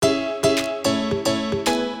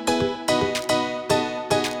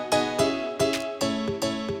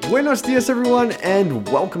Buenos dias, everyone, and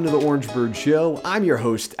welcome to the Orange Bird Show. I'm your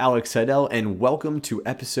host, Alex Seidel, and welcome to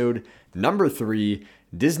episode number 3,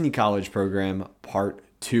 Disney College Program, Part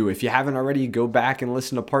 2. If you haven't already, go back and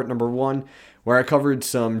listen to part number 1, where I covered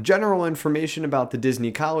some general information about the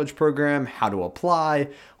Disney College Program, how to apply,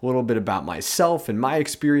 a little bit about myself and my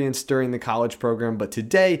experience during the college program. But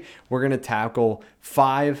today, we're going to tackle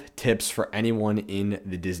 5 tips for anyone in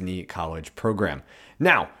the Disney College Program.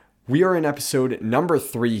 Now, we are in episode number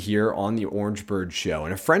 3 here on the Orange Bird Show,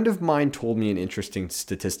 and a friend of mine told me an interesting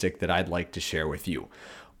statistic that I'd like to share with you.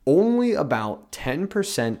 Only about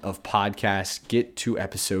 10% of podcasts get to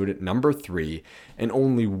episode number 3, and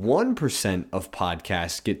only 1% of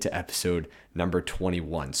podcasts get to episode number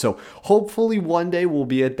 21. So hopefully one day we'll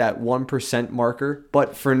be at that 1% marker,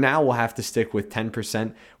 but for now we'll have to stick with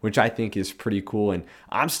 10%, which I think is pretty cool. And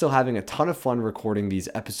I'm still having a ton of fun recording these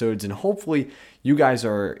episodes, and hopefully you guys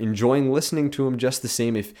are enjoying listening to them just the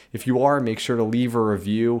same. If you are, make sure to leave a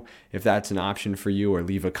review if that's an option for you, or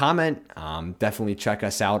leave a comment. Definitely check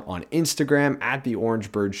us out on Instagram at The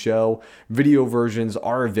Orange Bird Show. Video versions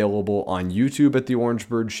are available on YouTube at The Orange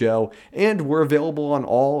Bird Show, and we're available on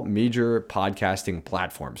all major podcasting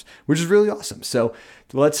platforms, which is really awesome. So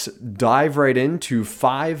let's dive right into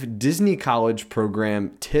 5 Disney College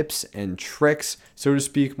Program tips and tricks, so to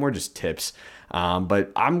speak, more just tips.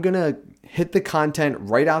 But I'm going to hit the content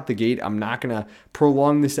right out the gate. I'm not going to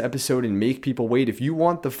prolong this episode and make people wait. If you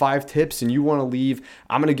want the 5 tips and you want to leave,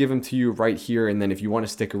 I'm going to give them to you right here. And then if you want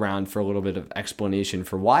to stick around for a little bit of explanation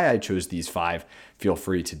for why I chose these 5, feel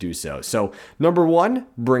free to do so. So number 1,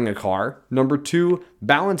 bring a car. Number 2,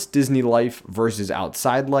 balance Disney life versus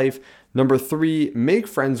outside life. Number 3, make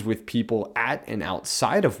friends with people at and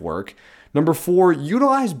outside of work. Number 4,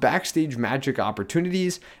 utilize backstage magic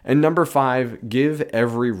opportunities. And number 5, give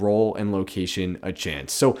every role and location a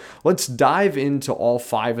chance. So let's dive into all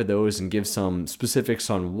 5 of those and give some specifics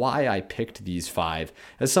on why I picked these 5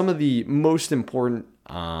 as some of the most important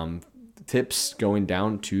tips going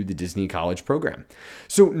down to the Disney College Program.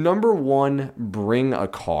 So number 1, bring a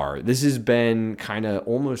car. This has been kind of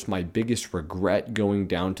almost my biggest regret going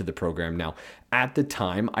down to the program. Now, at the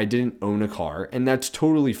time, I didn't own a car, and that's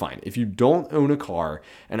totally fine. If you don't own a car,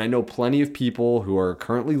 and I know plenty of people who are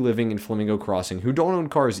currently living in Flamingo Crossing who don't own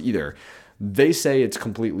cars either, they say it's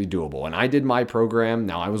completely doable. And I did my program.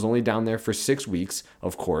 Now, I was only down there for 6 weeks,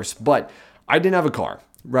 of course, but I didn't have a car.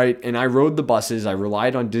 Right. And I rode the buses. I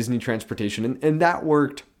relied on Disney transportation, and that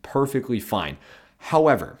worked perfectly fine.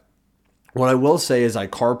 However, what I will say is I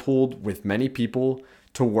carpooled with many people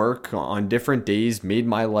to work on different days, made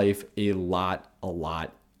my life a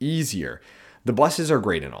lot easier. The buses are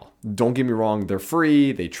great and all. Don't get me wrong. They're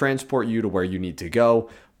free. They transport you to where you need to go,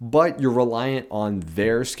 but you're reliant on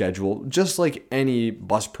their schedule, just like any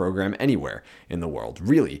bus program anywhere in the world,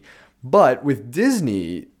 really. But with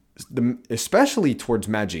Disney, especially towards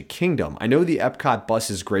Magic Kingdom, I know the Epcot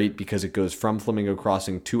bus is great because it goes from Flamingo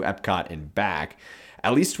Crossing to Epcot and back.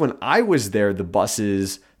 At least when I was there, the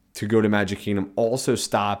buses to go to Magic Kingdom also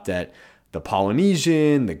stopped at the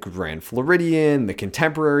Polynesian, the Grand Floridian, the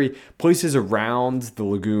Contemporary, places around the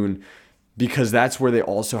lagoon, because that's where they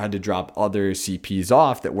also had to drop other CPs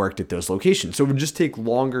off that worked at those locations. So it would just take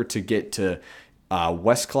longer to get to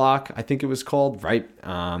West Clock, I think it was called, right?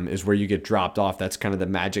 Is where you get dropped off. That's kind of the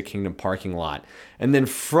Magic Kingdom parking lot. And then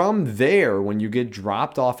from there, when you get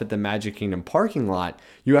dropped off at the Magic Kingdom parking lot,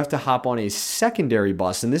 you have to hop on a secondary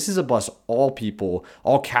bus. And this is a bus all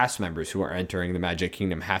cast members who are entering the Magic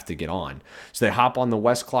Kingdom have to get on. So they hop on the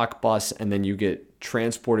West Clock bus, and then you get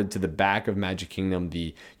transported to the back of Magic Kingdom,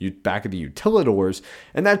 the back of the utilidors,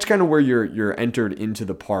 and that's kind of where you're entered into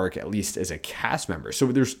the park, at least as a cast member. So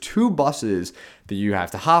there's 2 buses that you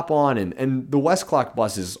have to hop on, and the West Clock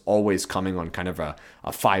bus is always coming on kind of a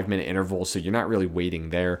 5-minute interval, so you're not really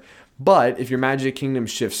waiting there. But if your Magic Kingdom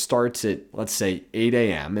shift starts at, let's say, 8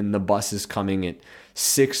 a.m. and the bus is coming at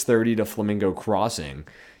 6:30 to Flamingo Crossing,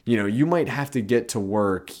 you might have to get to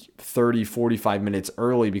work 30, 45 minutes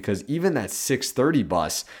early, because even that 6:30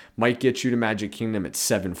 bus might get you to Magic Kingdom at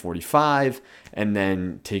 7:45, and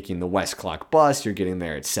then taking the West Clock bus, you're getting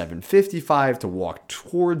there at 7:55 to walk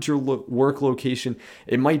towards your work location.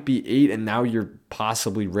 It might be 8, and now you're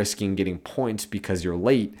possibly risking getting points because you're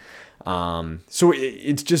late. So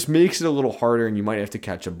it just makes it a little harder, and you might have to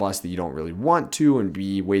catch a bus that you don't really want to and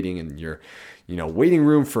be waiting in your waiting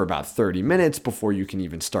room for about 30 minutes before you can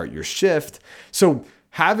even start your shift. So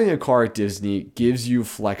having a car at Disney gives you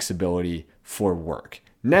flexibility for work.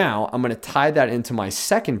 Now, I'm going to tie that into my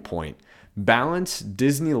second point. balance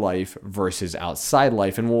Disney life versus outside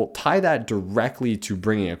life, and we'll tie that directly to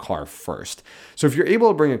bringing a car first. So if you're able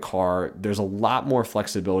to bring a car, there's a lot more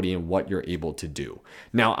flexibility in what you're able to do.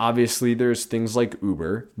 Now, obviously, there's things like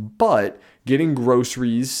Uber, but getting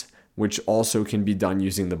groceries, which also can be done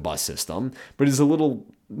using the bus system, but is a little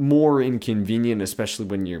more inconvenient, especially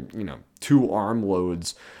when you're, 2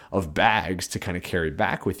 armloads of bags to kind of carry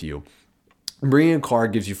back with you. Bringing a car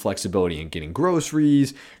gives you flexibility in getting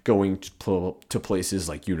groceries, going to places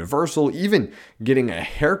like Universal, even getting a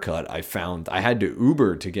haircut. I found I had to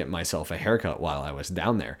Uber to get myself a haircut while I was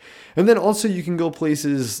down there. And then also you can go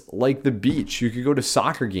places like the beach. You could go to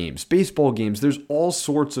soccer games, baseball games. There's all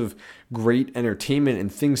sorts of great entertainment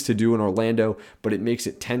and things to do in Orlando, but it makes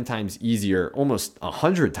it 10 times easier, almost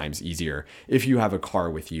 100 times easier if you have a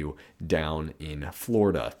car with you down in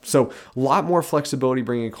Florida. So a lot more flexibility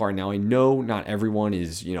bringing a car. Now, I know not everyone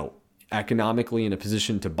is, economically in a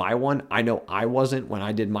position to buy one. I know I wasn't when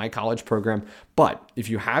I did my college program, but if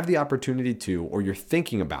you have the opportunity to, or you're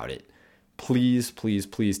thinking about it, please, please,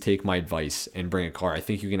 please take my advice and bring a car. I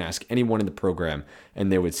think you can ask anyone in the program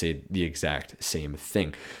and they would say the exact same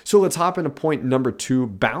thing. So let's hop into point number 2,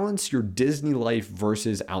 balance your Disney life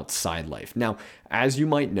versus outside life. Now, as you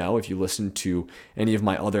might know, if you listen to any of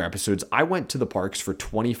my other episodes, I went to the parks for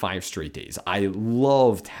 25 straight days. I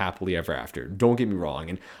loved Happily Ever After. Don't get me wrong.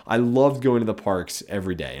 And I loved going to the parks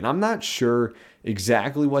every day. And I'm not sure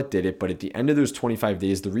exactly what did it, but at the end of those 25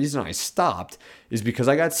 days, the reason I stopped is because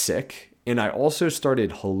I got sick. And I also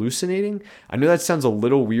started hallucinating. I know that sounds a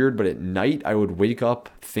little weird, but at night I would wake up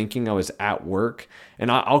thinking I was at work.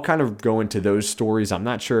 And I'll kind of go into those stories. I'm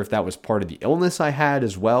not sure if that was part of the illness I had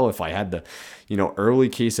as well. If I had the, early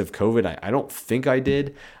case of COVID, I don't think I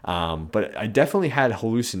did. But I definitely had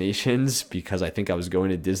hallucinations because I think I was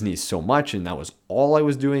going to Disney so much and that was all I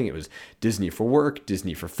was doing. It was Disney for work,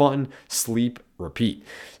 Disney for fun, sleep, repeat.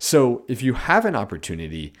 So if you have an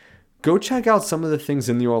opportunity, go check out some of the things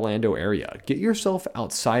in the Orlando area. Get yourself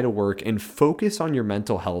outside of work and focus on your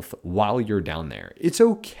mental health while you're down there. It's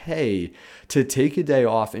okay to take a day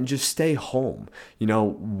off and just stay home.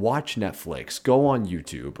 Watch Netflix, go on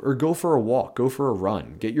YouTube, or go for a walk, go for a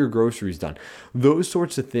run, get your groceries done. Those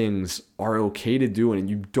sorts of things are okay to do, and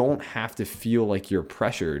you don't have to feel like you're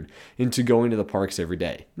pressured into going to the parks every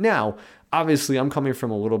day. Now, obviously, I'm coming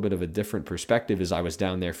from a little bit of a different perspective as I was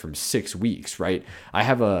down there from 6 weeks, right? I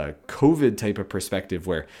have a COVID type of perspective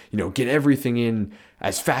where, get everything in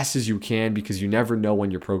as fast as you can because you never know when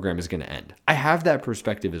your program is going to end. I have that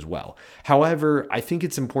perspective as well. However, I think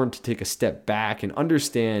it's important to take a step back and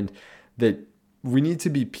understand that we need to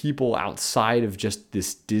be people outside of just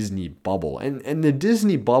this Disney bubble. And the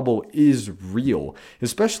Disney bubble is real,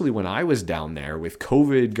 especially when I was down there with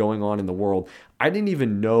COVID going on in the world. I didn't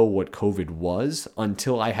even know what COVID was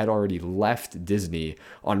until I had already left Disney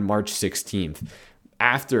on March 16th.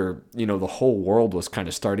 After, the whole world was kind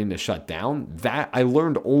of starting to shut down, that I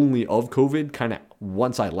learned only of COVID kind of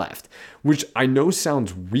once I left, which I know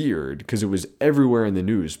sounds weird because it was everywhere in the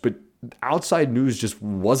news, but outside news just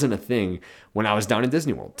wasn't a thing when I was down in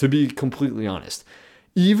Disney World, to be completely honest.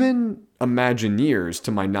 Even Imagineers, to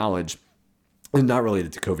my knowledge, and not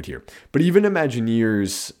related to COVID here, but even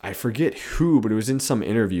Imagineers, I forget who, but it was in some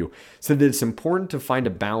interview, said that it's important to find a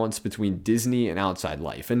balance between Disney and outside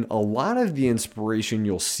life. And a lot of the inspiration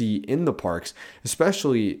you'll see in the parks,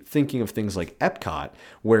 especially thinking of things like Epcot,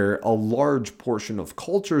 where a large portion of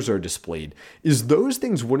cultures are displayed, is those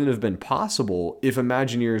things wouldn't have been possible if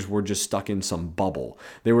Imagineers were just stuck in some bubble.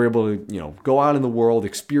 They were able to, go out in the world,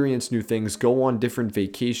 experience new things, go on different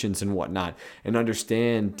vacations and whatnot, and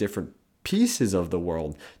understand different pieces of the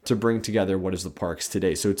world to bring together what is the parks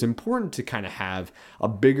today. So it's important to kind of have a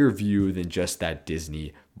bigger view than just that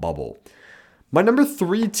Disney bubble. My number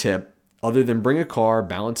 3 tip, other than bring a car,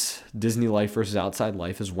 balance Disney life versus outside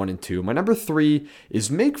life, is 1 and 2. My number 3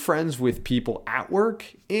 is make friends with people at work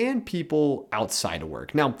and people outside of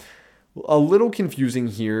work. Now, a little confusing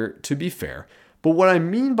here, to be fair, but what I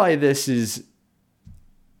mean by this is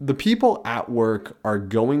the people at work are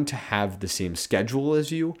going to have the same schedule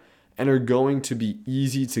as you and are going to be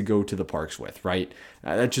easy to go to the parks with, right?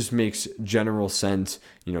 That just makes general sense.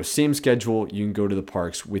 Same schedule, you can go to the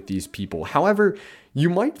parks with these people. However, you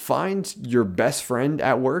might find your best friend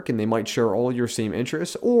at work and they might share all your same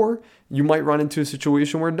interests, or you might run into a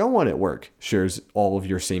situation where no one at work shares all of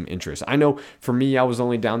your same interests. I know for me, I was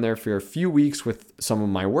only down there for a few weeks with some of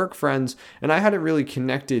my work friends, and I hadn't really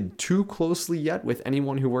connected too closely yet with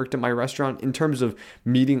anyone who worked at my restaurant in terms of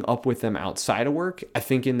meeting up with them outside of work. I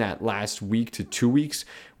think in that last week to 2 weeks,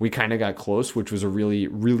 we kind of got close, which was a really,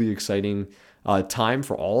 really exciting time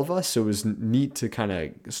for all of us. So it was neat to kind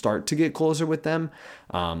of start to get closer with them.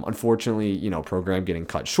 Unfortunately, program getting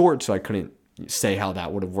cut short, so I couldn't say how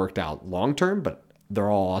that would have worked out long term, but they're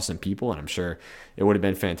all awesome people, and I'm sure it would have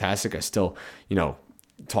been fantastic. I still,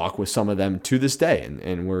 talk with some of them to this day,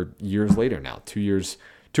 and we're years later now,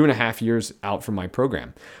 2.5 years out from my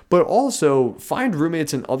program. But also find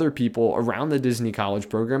roommates and other people around the Disney College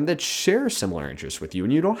program that share similar interests with you.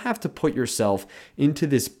 And you don't have to put yourself into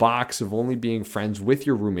this box of only being friends with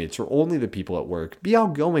your roommates or only the people at work. Be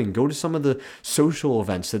outgoing, go to some of the social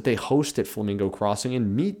events that they host at Flamingo Crossing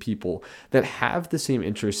and meet people that have the same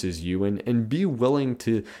interests as you, and be willing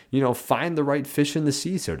to, find the right fish in the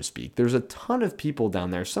sea, so to speak. There's a ton of people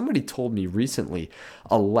down there. Somebody told me recently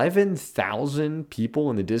 11,000 people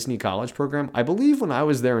in the Disney College program. I believe when I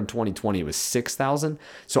was there in 2020, it was 6,000.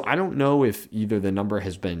 So I don't know if either the number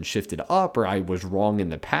has been shifted up or I was wrong in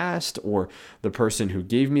the past, or the person who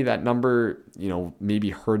gave me that number, maybe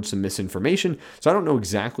heard some misinformation. So I don't know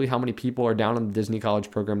exactly how many people are down in the Disney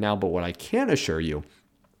College program now, but what I can assure you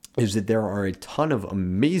is that there are a ton of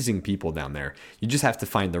amazing people down there. You just have to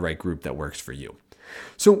find the right group that works for you.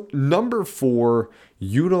 So number 4,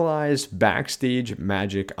 utilize backstage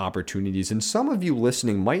magic opportunities. And some of you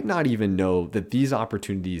listening might not even know that these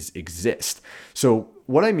opportunities exist. So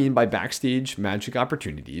what I mean by backstage magic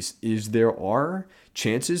opportunities is there are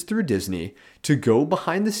chances through Disney to go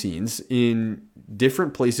behind the scenes in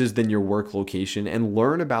different places than your work location and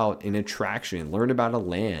learn about an attraction, learn about a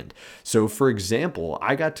land. So for example,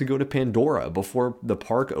 I got to go to Pandora before the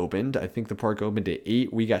park opened. I think the park opened at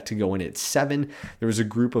 8. We got to go in at 7. There was a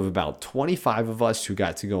group of about 25 of us who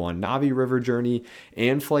got to go on Navi River Journey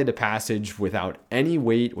and Flight of Passage without any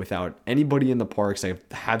wait, without anybody in the parks. I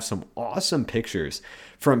have some awesome pictures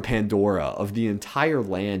from Pandora of the entire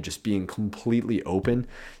land just being completely open.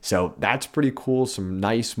 So that's pretty cool. Some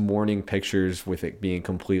nice morning pictures with it being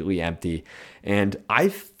completely empty. And I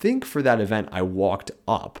think for that event, I walked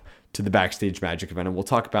up to the Backstage Magic event, and we'll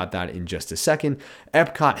talk about that in just a second.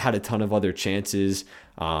 Epcot had a ton of other chances.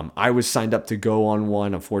 I was signed up to go on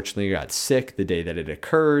one. Unfortunately, I got sick the day that it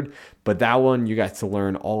occurred, but that one, you got to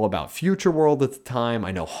learn all about Future World at the time.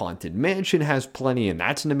 I know Haunted Mansion has plenty, and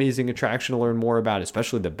that's an amazing attraction to learn more about,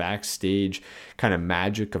 especially the backstage kind of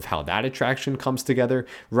magic of how that attraction comes together.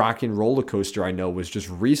 Rock and Roller Coaster, I know, was just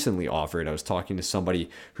recently offered. I was talking to somebody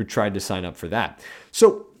who tried to sign up for that.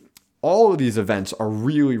 So all of these events are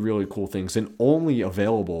really, really cool things and only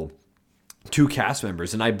available to cast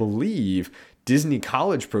members. And I believe Disney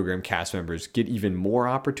College program cast members get even more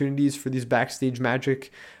opportunities for these backstage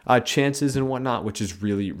magic chances and whatnot, which is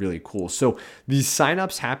really, really cool. So these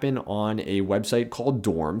signups happen on a website called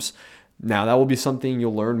Dorms. Now, that will be something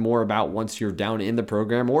you'll learn more about once you're down in the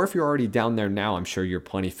program, or if you're already down there now, I'm sure you're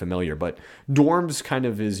plenty familiar. But Dorms kind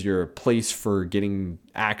of is your place for getting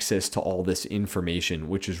access to all this information,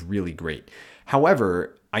 which is really great.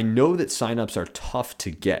 However, I know that signups are tough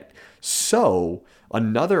to get. So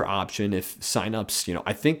another option, if signups,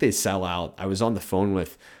 I think they sell out. I was on the phone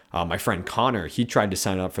with my friend Connor. He tried to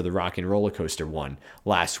sign up for the Rock and Roller Coaster one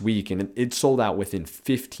last week, and it sold out within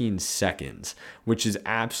 15 seconds, which is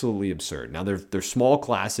absolutely absurd. Now, they're small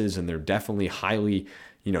classes, and they're definitely highly,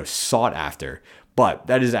 sought after, but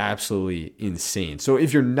that is absolutely insane. So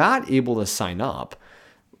if you're not able to sign up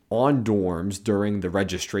on Dorms during the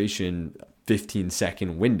registration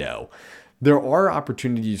 15-second window, there are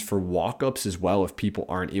opportunities for walk-ups as well if people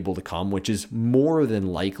aren't able to come, which is more than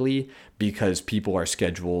likely because people are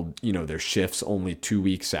scheduled, their shifts only 2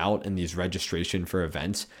 weeks out, and these registration for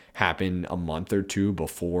events happen a month or two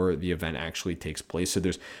before the event actually takes place. So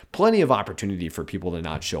there's plenty of opportunity for people to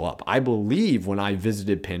not show up. I believe when I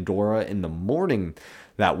visited Pandora in the morning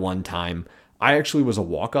that one time, I actually was a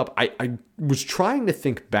walk-up. I was trying to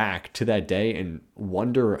think back to that day and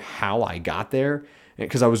wonder how I got there,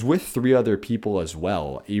 because I was with 3 other people as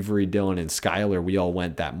well. Avery, Dylan, and Skylar, we all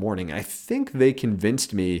went that morning. I think they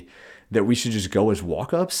convinced me that we should just go as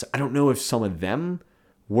walk-ups. I don't know if some of them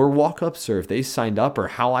were walk-ups or if they signed up or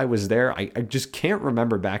how I was there. I just can't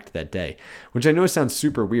remember back to that day, which I know sounds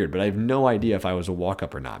super weird, but I have no idea if I was a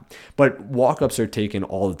walk-up or not. But walk-ups are taken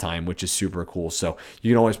all the time, which is super cool. So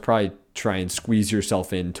you can always probably try and squeeze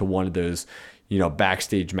yourself into one of those,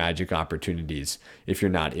 backstage magic opportunities if you're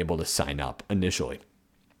not able to sign up initially.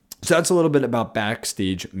 So that's a little bit about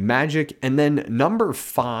backstage magic. And then number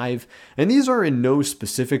 5, and these are in no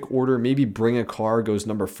specific order. Maybe Bring a Car goes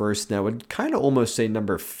number first. Now I would kind of almost say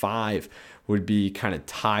number 5 would be kind of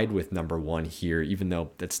tied with number 1 here, even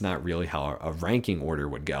though that's not really how a ranking order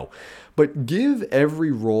would go. But give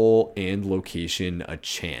every role and location a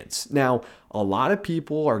chance. Now, a lot of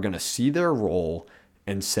people are going to see their role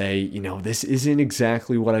and say, this isn't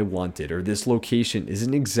exactly what I wanted, or this location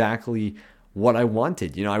isn't exactly what I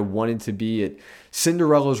wanted. I wanted to be at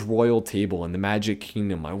Cinderella's royal table in the Magic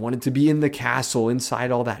Kingdom. I wanted to be in the castle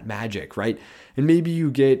inside all that magic, right? And maybe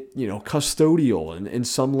you get, custodial in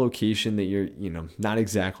some location that you're, not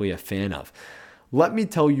exactly a fan of. Let me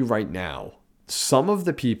tell you right now, some of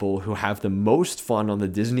the people who have the most fun on the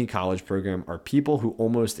Disney College Program are people who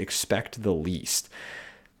almost expect the least.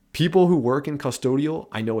 People who work in custodial,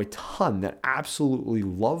 I know a ton that absolutely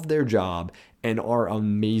love their job and are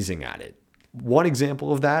amazing at it. One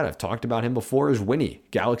example of that, I've talked about him before, is Winnie,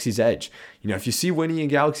 Galaxy's Edge. If you see Winnie in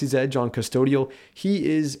Galaxy's Edge on custodial, he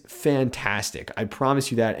is fantastic. I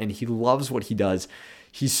promise you that. And he loves what he does.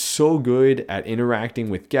 He's so good at interacting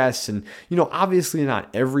with guests. And, obviously not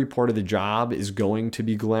every part of the job is going to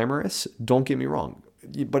be glamorous. Don't get me wrong.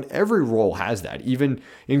 But every role has that. Even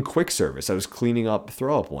in quick service, I was cleaning up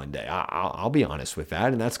throw up one day. I'll be honest with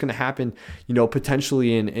that. And that's going to happen,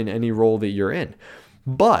 potentially in any role that you're in.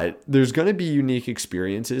 But there's going to be unique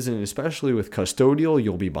experiences, and especially with custodial,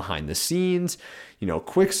 you'll be behind the scenes.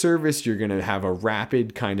 Quick service, you're going to have a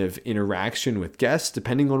rapid kind of interaction with guests.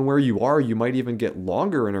 Depending on where you are, you might even get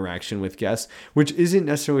longer interaction with guests, which isn't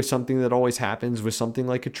necessarily something that always happens with something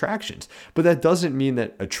like attractions. But that doesn't mean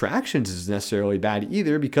that attractions is necessarily bad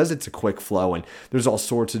either, because it's a quick flow and there's all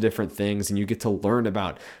sorts of different things, and you get to learn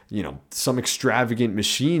about, some extravagant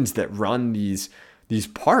machines that run these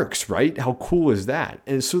parks, right? How cool is that?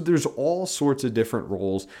 And so there's all sorts of different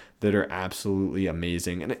roles that are absolutely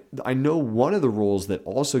amazing. And I know one of the roles that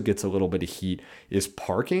also gets a little bit of heat is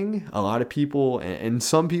parking. A lot of people, and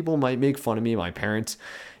some people might make fun of me, my parents,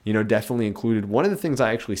 definitely included. One of the things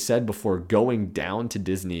I actually said before going down to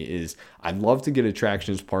Disney is I'd love to get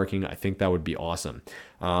attractions parking. I think that would be awesome.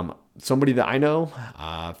 Somebody that I know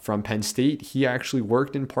from Penn State, he actually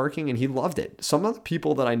worked in parking and he loved it. Some of the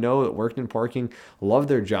people that I know that worked in parking love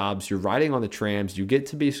their jobs. You're riding on the trams. You get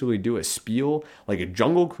to basically do a spiel, like a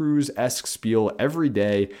Jungle Cruise-esque spiel every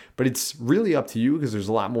day, but it's really up to you because there's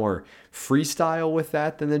a lot more freestyle with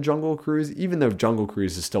that than the Jungle Cruise, even though Jungle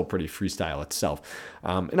Cruise is still pretty freestyle itself.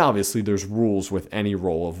 And obviously there's rules with any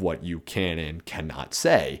role of what you can and cannot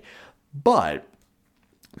say, but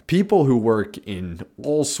people who work in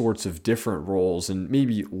all sorts of different roles and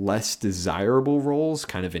maybe less desirable roles,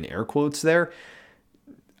 kind of in air quotes there,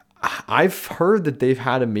 I've heard that they've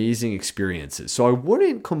had amazing experiences. So I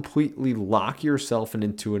wouldn't completely lock yourself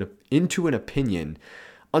into an opinion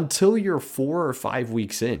until you're 4 or 5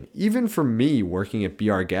 weeks in. Even for me working at Be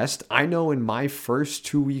Our Guest, I know in my first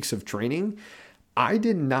 2 weeks of training, I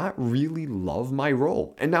did not really love my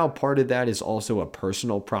role. And now part of that is also a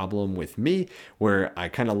personal problem with me where I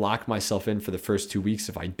kind of lock myself in for the first 2 weeks.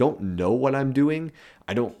 If I don't know what I'm doing,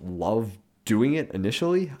 I don't love doing it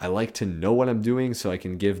initially. I like to know what I'm doing so I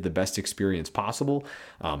can give the best experience possible.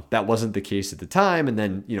 That wasn't the case at the time. And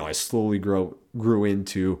then, I slowly grew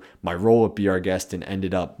into my role at Be Our Guest and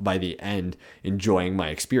ended up by the end enjoying my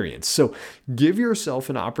experience. So give yourself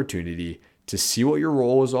an opportunity to see what your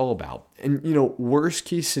role is all about. And, worst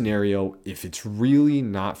case scenario, if it's really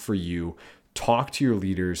not for you, talk to your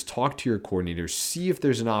leaders, talk to your coordinators, see if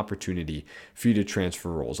there's an opportunity for you to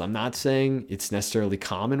transfer roles. I'm not saying it's necessarily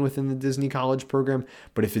common within the Disney College Program,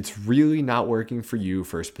 but if it's really not working for you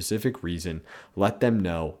for a specific reason, let them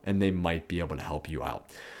know and they might be able to help you out.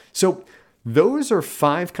 So those are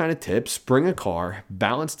 5 kind of tips. Bring a car,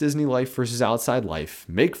 balance Disney life versus outside life,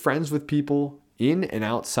 make friends with people in and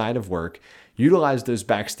outside of work, utilize those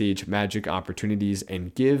backstage magic opportunities,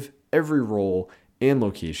 and give every role and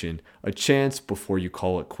location a chance before you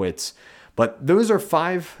call it quits. But those are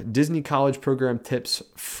 5 Disney College Program tips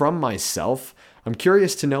from myself. I'm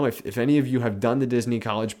curious to know if any of you have done the Disney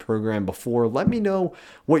College Program before. Let me know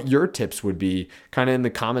what your tips would be kind of in the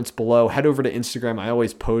comments below. Head over to Instagram. I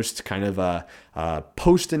always post kind of a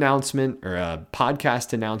post announcement or a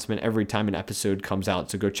podcast announcement every time an episode comes out.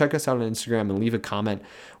 So go check us out on Instagram and leave a comment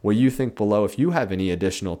what you think below if you have any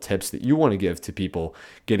additional tips that you want to give to people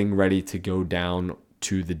getting ready to go down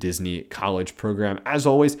to the Disney College Program. As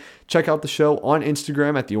always, check out the show on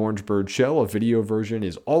Instagram at The Orange Bird Show. A video version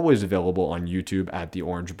is always available on YouTube at The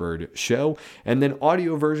Orange Bird Show. And then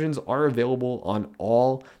audio versions are available on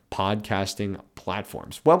all podcasting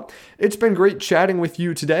platforms. Well, it's been great chatting with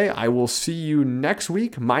you today. I will see you next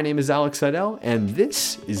week. My name is Alex Seidel, and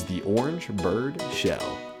this is The Orange Bird Show.